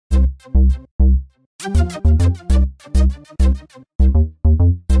Dear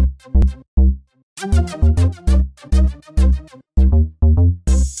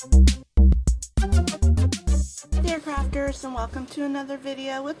crafters, and welcome to another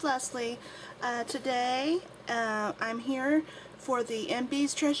video with Leslie. Today I'm here for the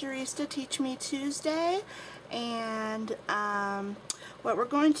MB'sTreasurista Teach Me Tuesday, and what we're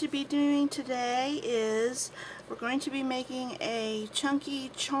going to be doing today is we're going to be making a chunky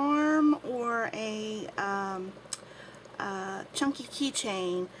charm or a chunky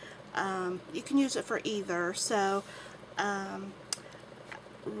keychain. You can use it for either, so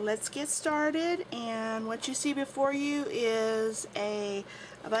let's get started. And what you see before you is a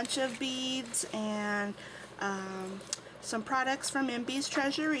bunch of beads and some products from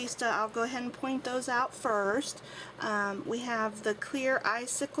MB'sTreasurista. I'll go ahead and point those out first. We have the clear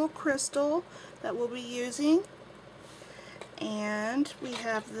icicle crystal that we'll be using, and we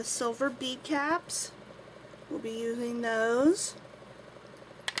have the silver bead caps. We'll be using those,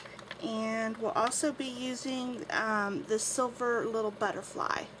 and we'll also be using the silver little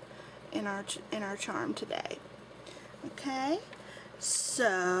butterfly in our charm today. Okay,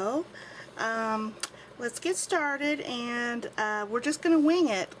 so let's get started, and we're just gonna wing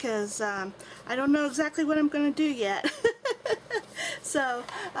it because I don't know exactly what I'm gonna do yet. So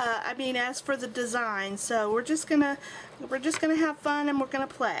I mean, as for the design, so we're just gonna have fun and we're gonna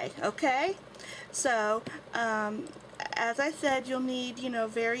play. Okay, so as I said, you'll need, you know,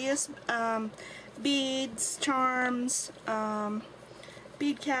 various beads, charms,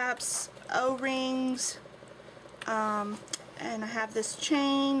 bead caps, O-rings, and I have this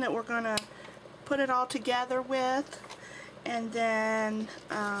chain that we're gonna put it all together with, and then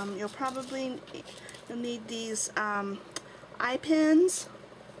you'll need these eye pins,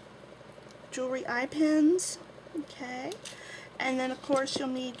 jewelry eye pins. Okay, and then of course you'll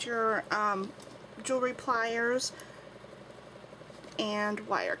need your jewelry pliers and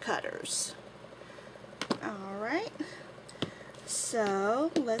wire cutters. Alright, so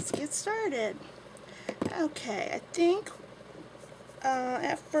let's get started. Okay, I think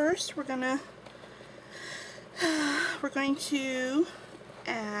at first we're going to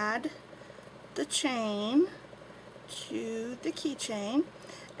add the chain to the keychain,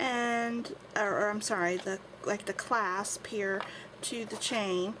 and or I'm sorry, the clasp here to the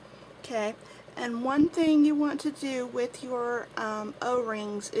chain. Okay, and one thing you want to do with your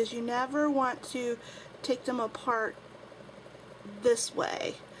O-rings is you never want to take them apart this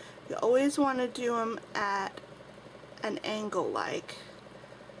way. You always want to do them at an angle, like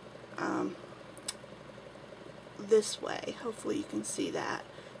this way. Hopefully you can see that.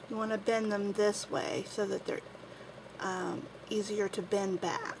 You want to bend them this way so that they're easier to bend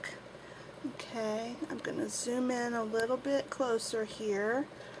back. Okay, I'm going to zoom in a little bit closer here.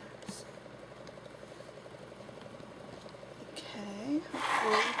 Okay,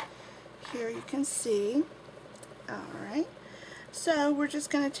 hopefully here you can see. Alright, so we're just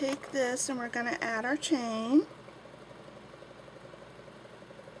going to take this and we're going to add our chain.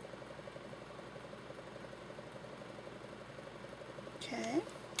 Okay,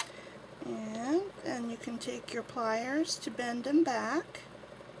 and then you can take your pliers to bend them back,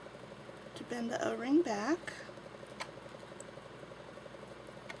 to bend the O-ring back.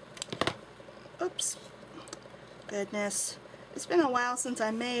 Oops, goodness. It's been a while since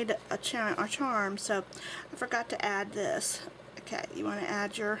I made a charm, so I forgot to add this. Okay, you want to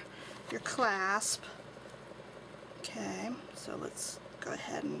add your clasp. Okay, so let's go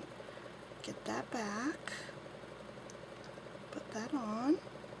ahead and get that back. Put that on.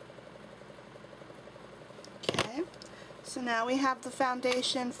 Okay, so now we have the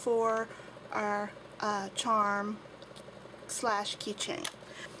foundation for our charm slash keychain.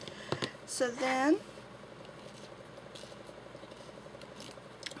 So then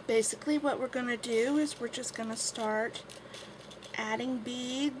basically what we're going to do is we're just going to start adding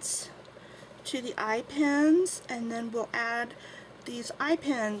beads to the eye pins, and then we'll add these eye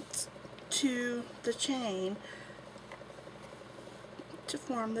pins to the chain to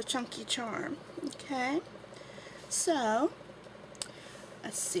form the chunky charm. Okay, so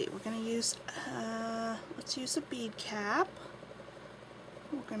let's see, we're going to use let's use a bead cap.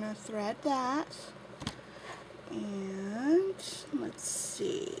 We're going to thread that. And let's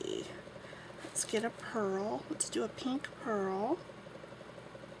see, let's get a pearl. Let's do a pink pearl.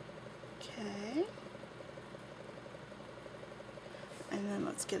 Okay, and then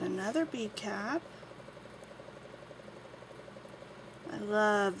let's get another bead cap. I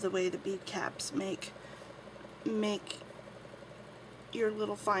love the way the bead caps make your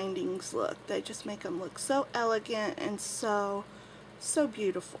little findings look. They just make them look so elegant and so So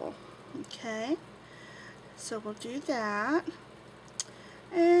beautiful. Okay, so we'll do that.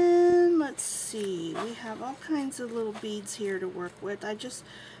 And let's see, we have all kinds of little beads here to work with. I just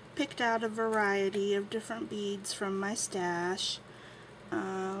picked out a variety of different beads from my stash.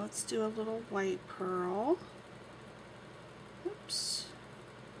 Let's do a little white pearl. Oops.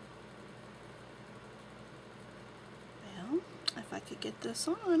 Well, if I could get this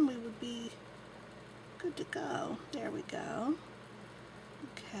on, we would be good to go. There we go.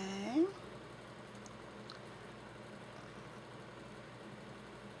 Okay.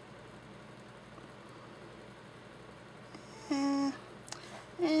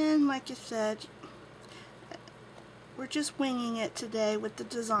 And like I said, we're just winging it today with the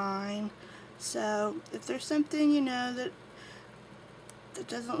design. So if there's something, you know, that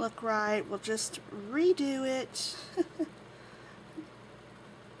doesn't look right, we'll just redo it.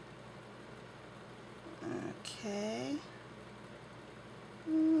 Okay.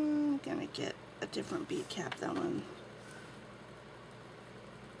 I'm gonna get a different bead cap. That one.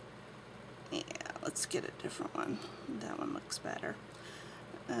 Yeah, let's get a different one. That one looks better.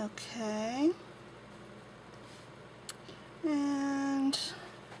 Okay. And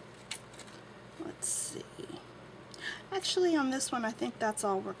let's see. Actually, on this one, I think that's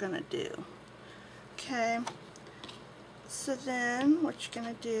all we're gonna do. Okay. So then, what you're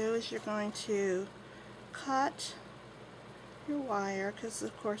gonna do is you're going to cut your wire, because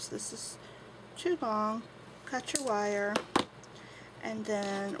of course this is too long. Cut your wire, and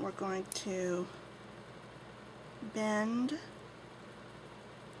then we're going to bend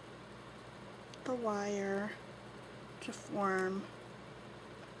the wire to form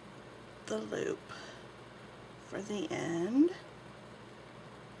the loop for the end.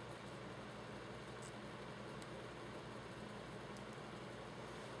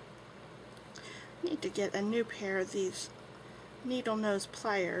 Need to get a new pair of these needle nose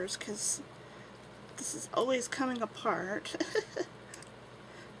pliers because this is always coming apart.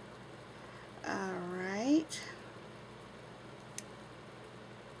 Alright.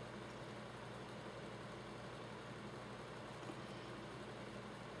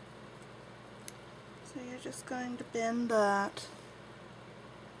 So you're just going to bend that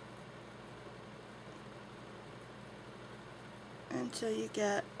until you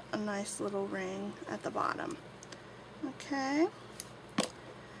get a nice little ring at the bottom. Okay,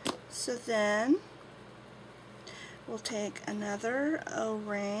 so then we'll take another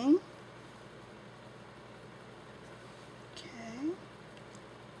O-ring. Okay,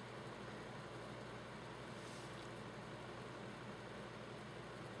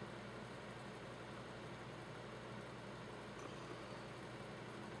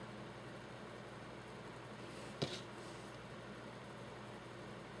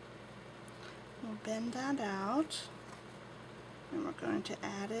 we'll bend that out. And we're going to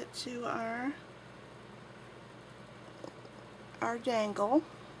add it to our dangle.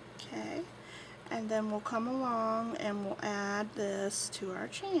 Okay, and then we'll come along and we'll add this to our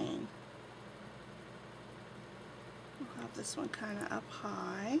chain. We'll have this one kind of up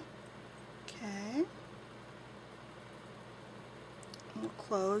high. Okay, and we'll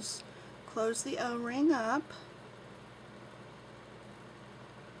close the O-ring up.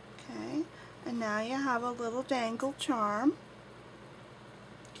 Okay, and now you have a little dangle charm.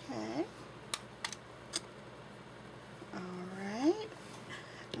 Okay. Alright.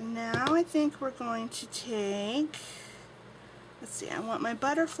 Now I think we're going to take, let's see, I want my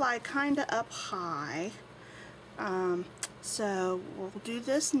butterfly kind of up high. So we'll do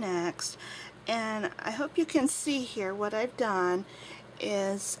this next. And I hope you can see here what I've done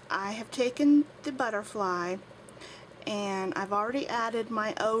is I have taken the butterfly and I've already added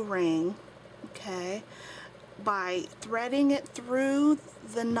my O-ring. Okay. By threading it through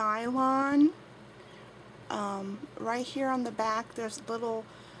the nylon, right here on the back there's a little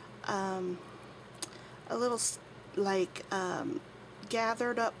like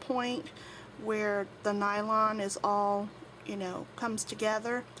gathered up point where the nylon is all, you know, comes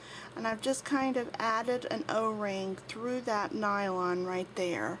together, and I've just kind of added an O-ring through that nylon right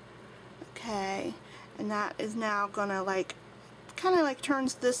there. Okay, and that is now gonna like kind of like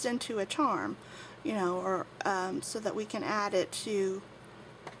turns this into a charm, you know, or so that we can add it to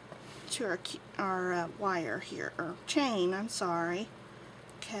our wire here, or chain, I'm sorry.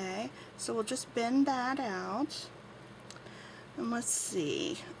 Okay, so we'll just bend that out, and let's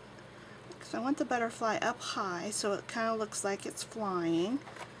see, because I want the butterfly up high so it kind of looks like it's flying.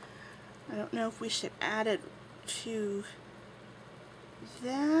 I don't know if we should add it to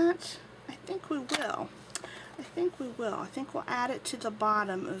that. I think we will. I think we'll add it to the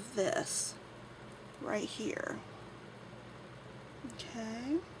bottom of this right here.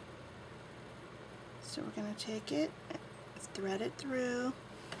 Okay, so we're going to take it, thread it through,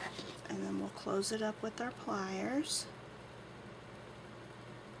 and then we'll close it up with our pliers.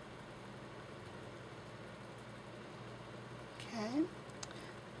 Okay.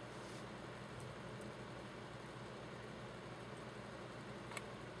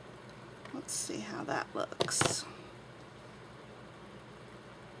 Let's see how that looks.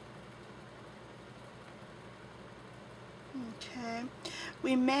 Okay,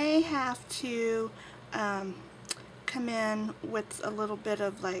 we may have to come in with a little bit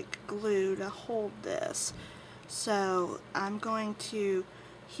of like glue to hold this. So I'm going to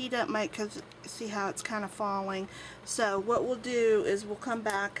heat up my, because see how it's kind of falling. So what we'll do is we'll come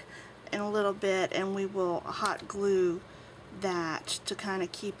back in a little bit and we will hot glue that to kind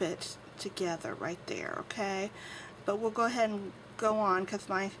of keep it together right there, okay? But we'll go ahead and go on because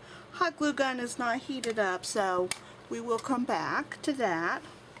my hot glue gun is not heated up, so we will come back to that.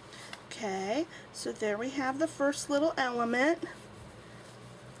 Okay, so there we have the first little element.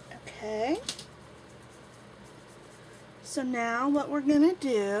 Okay, so now what we're going to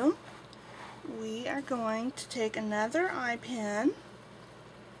do, we are going to take another eye pin,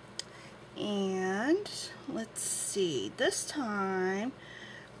 and let's see, this time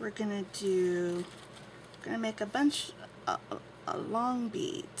we're going to make a bunch of long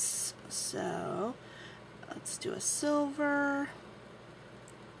beads. So let's do a silver,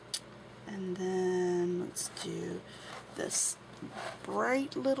 and then let's do this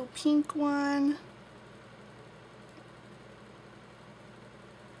bright little pink one.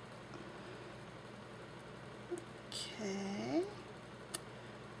 Okay,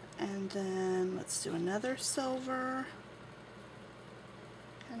 and then let's do another silver.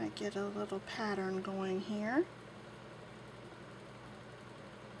 Kind of get a little pattern going here.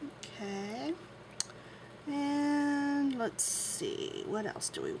 Okay, and let's see, what else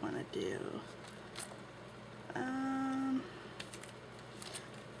do we want to do?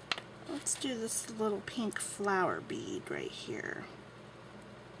 Let's do this little pink flower bead right here.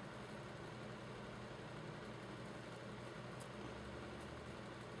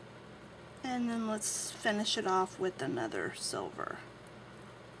 And then let's finish it off with another silver.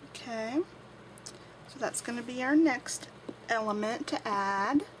 Okay, so that's going to be our next element to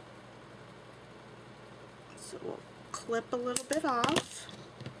add. So we'll clip a little bit off,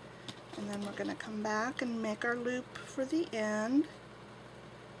 and then we're going to come back and make our loop for the end.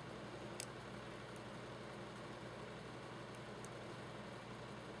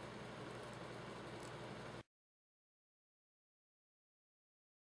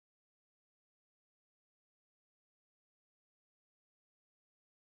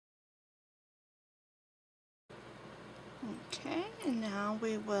 Okay, and now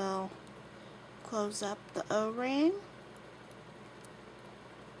we will close up the O-ring.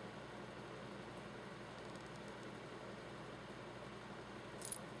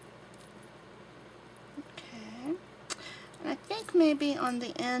 Okay, and I think maybe on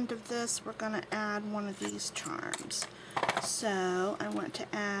the end of this we're going to add one of these charms. So I want to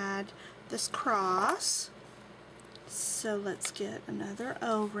add this cross. So let's get another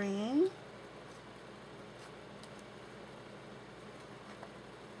O-ring.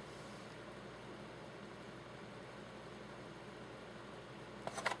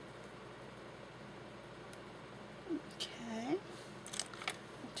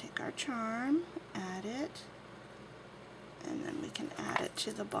 Our charm, add it, and then we can add it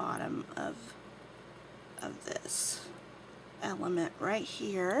to the bottom of this element right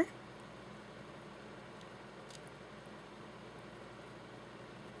here.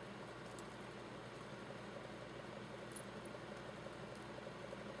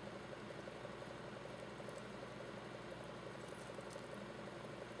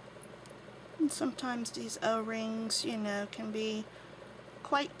 And sometimes these O-rings, you know, can be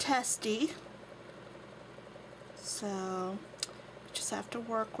quite testy, so you just have to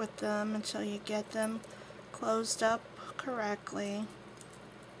work with them until you get them closed up correctly.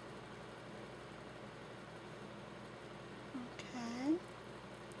 Okay,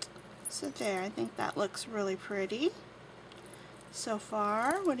 so there, I think that looks really pretty so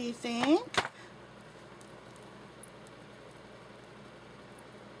far. What do you think?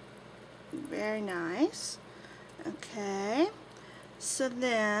 Very nice. Okay, so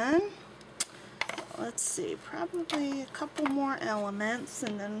then, let's see, probably a couple more elements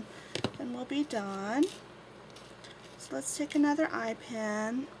and then we'll be done. So let's take another eye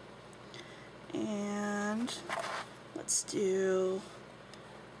pin and let's do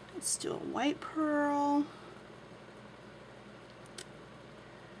a white pearl,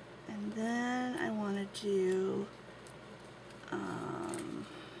 and then I want to do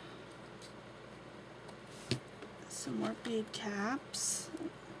some more bead caps.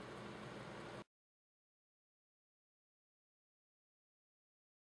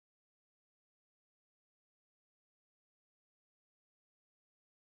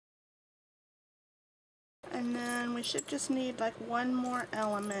 And then we should just need like one more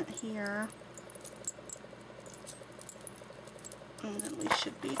element here. And then we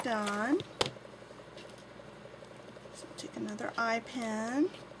should be done. So take another eye pin.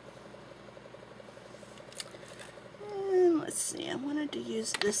 And let's see, I wanted to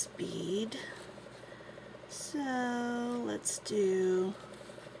use this bead. So let's do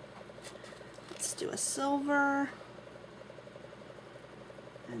a silver.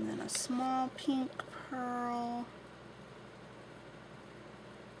 And then a small pink pearl.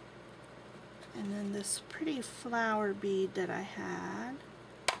 And then this pretty flower bead that I had.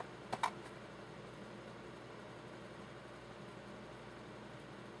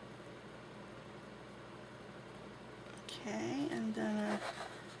 Okay, and then a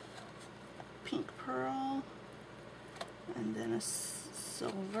pink pearl, and then a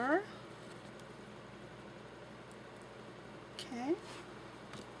silver. Okay.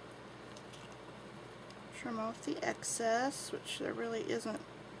 Trim off the excess, which there really isn't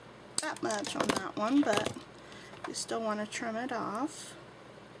that much on that one, but you still want to trim it off.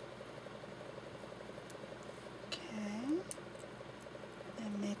 Okay.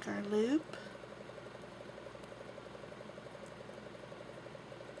 And make our loop.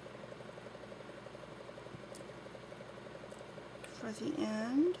 For the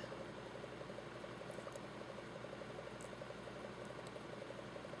end.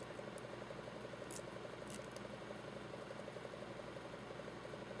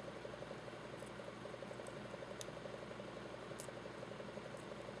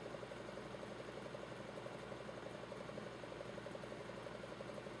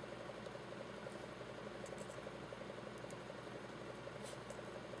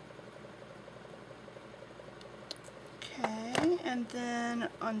 Okay, and then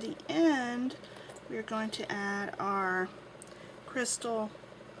on the end we're going to add our crystal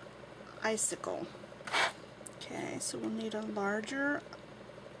icicle. Okay, so we'll need a larger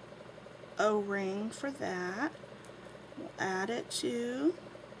O-ring for that. We'll add it to.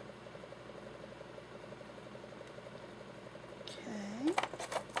 Okay,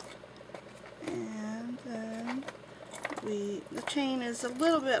 and then the chain is a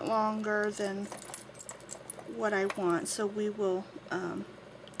little bit longer than what I want, so we will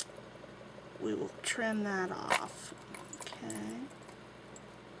trim that off. Okay.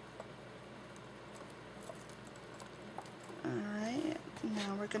 Alright,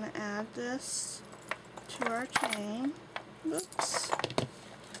 now we're going to add this to our chain. Whoops.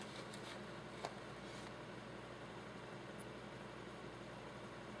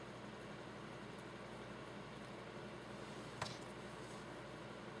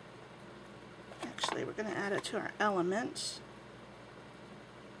 Actually, we're going to add it to our element.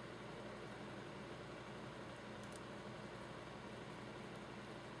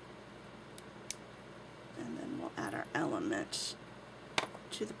 And then we'll add our element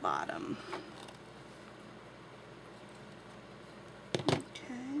to the bottom.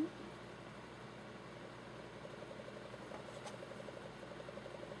 Okay.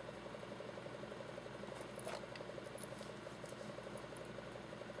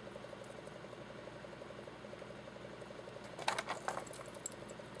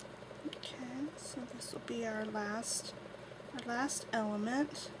 So this will be our last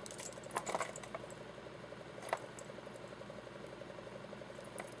element.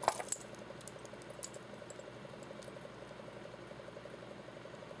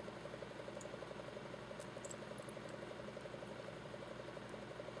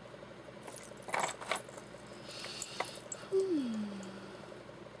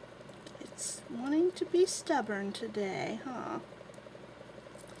 It's wanting to be stubborn today, huh?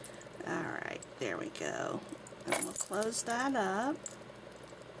 Alright, there we go. And we'll close that up.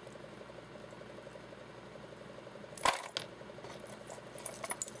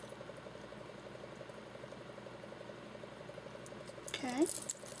 Okay,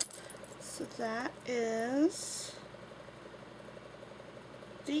 so that is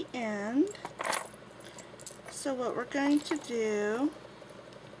the end. So what we're going to do,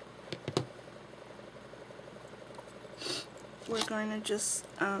 we're going to just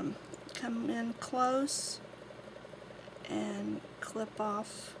come in close and clip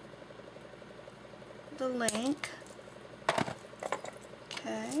off the link.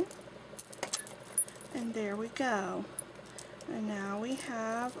 Okay, and there we go. And now we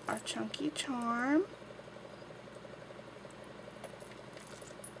have our chunky charm.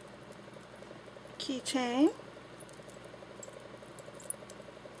 keychain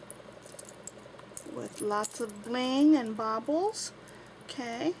with lots of bling and baubles.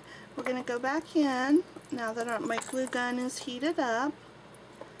 Okay, we're going to go back in now that my glue gun is heated up,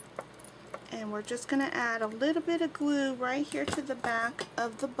 and we're just going to add a little bit of glue right here to the back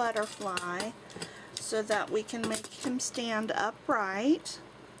of the butterfly so that we can make him stand upright.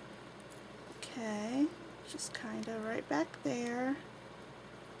 Okay, just kind of right back there.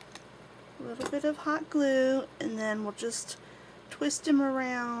 A little bit of hot glue, and then we'll just twist him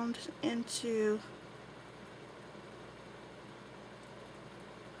around into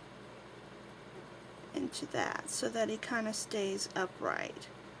that so that he kind of stays upright.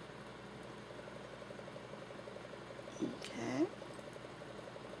 Okay,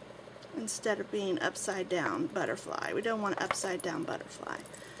 instead of being upside down butterfly. We don't want an upside down butterfly.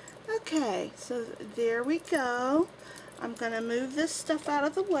 Okay, so there we go. I'm going to move this stuff out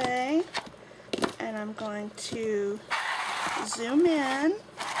of the way, and I'm going to zoom in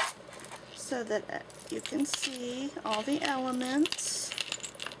so that you can see all the elements.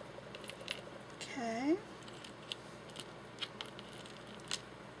 Okay,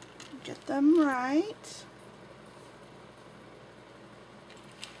 get them right.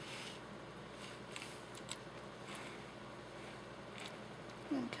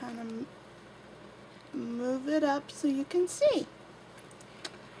 And kind of move it up so you can see.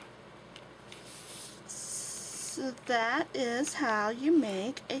 So that is how you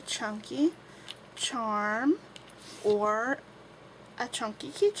make a chunky charm or a chunky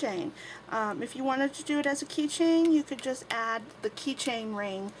keychain. If you wanted to do it as a keychain, you could just add the keychain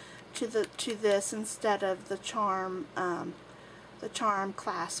ring to this instead of the charm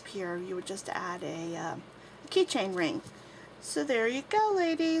clasp here. You would just add a keychain ring. So there you go,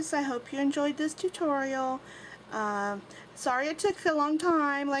 ladies. I hope you enjoyed this tutorial. Sorry it took a long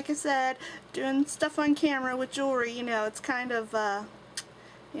time. Like I said, doing stuff on camera with jewelry, you know, it's kind of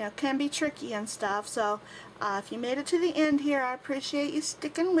you know, can be tricky and stuff. So if you made it to the end here, I appreciate you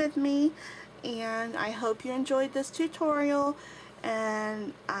sticking with me, and I hope you enjoyed this tutorial,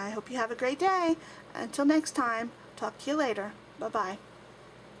 and I hope you have a great day. Until next time, talk to you later. Bye-bye.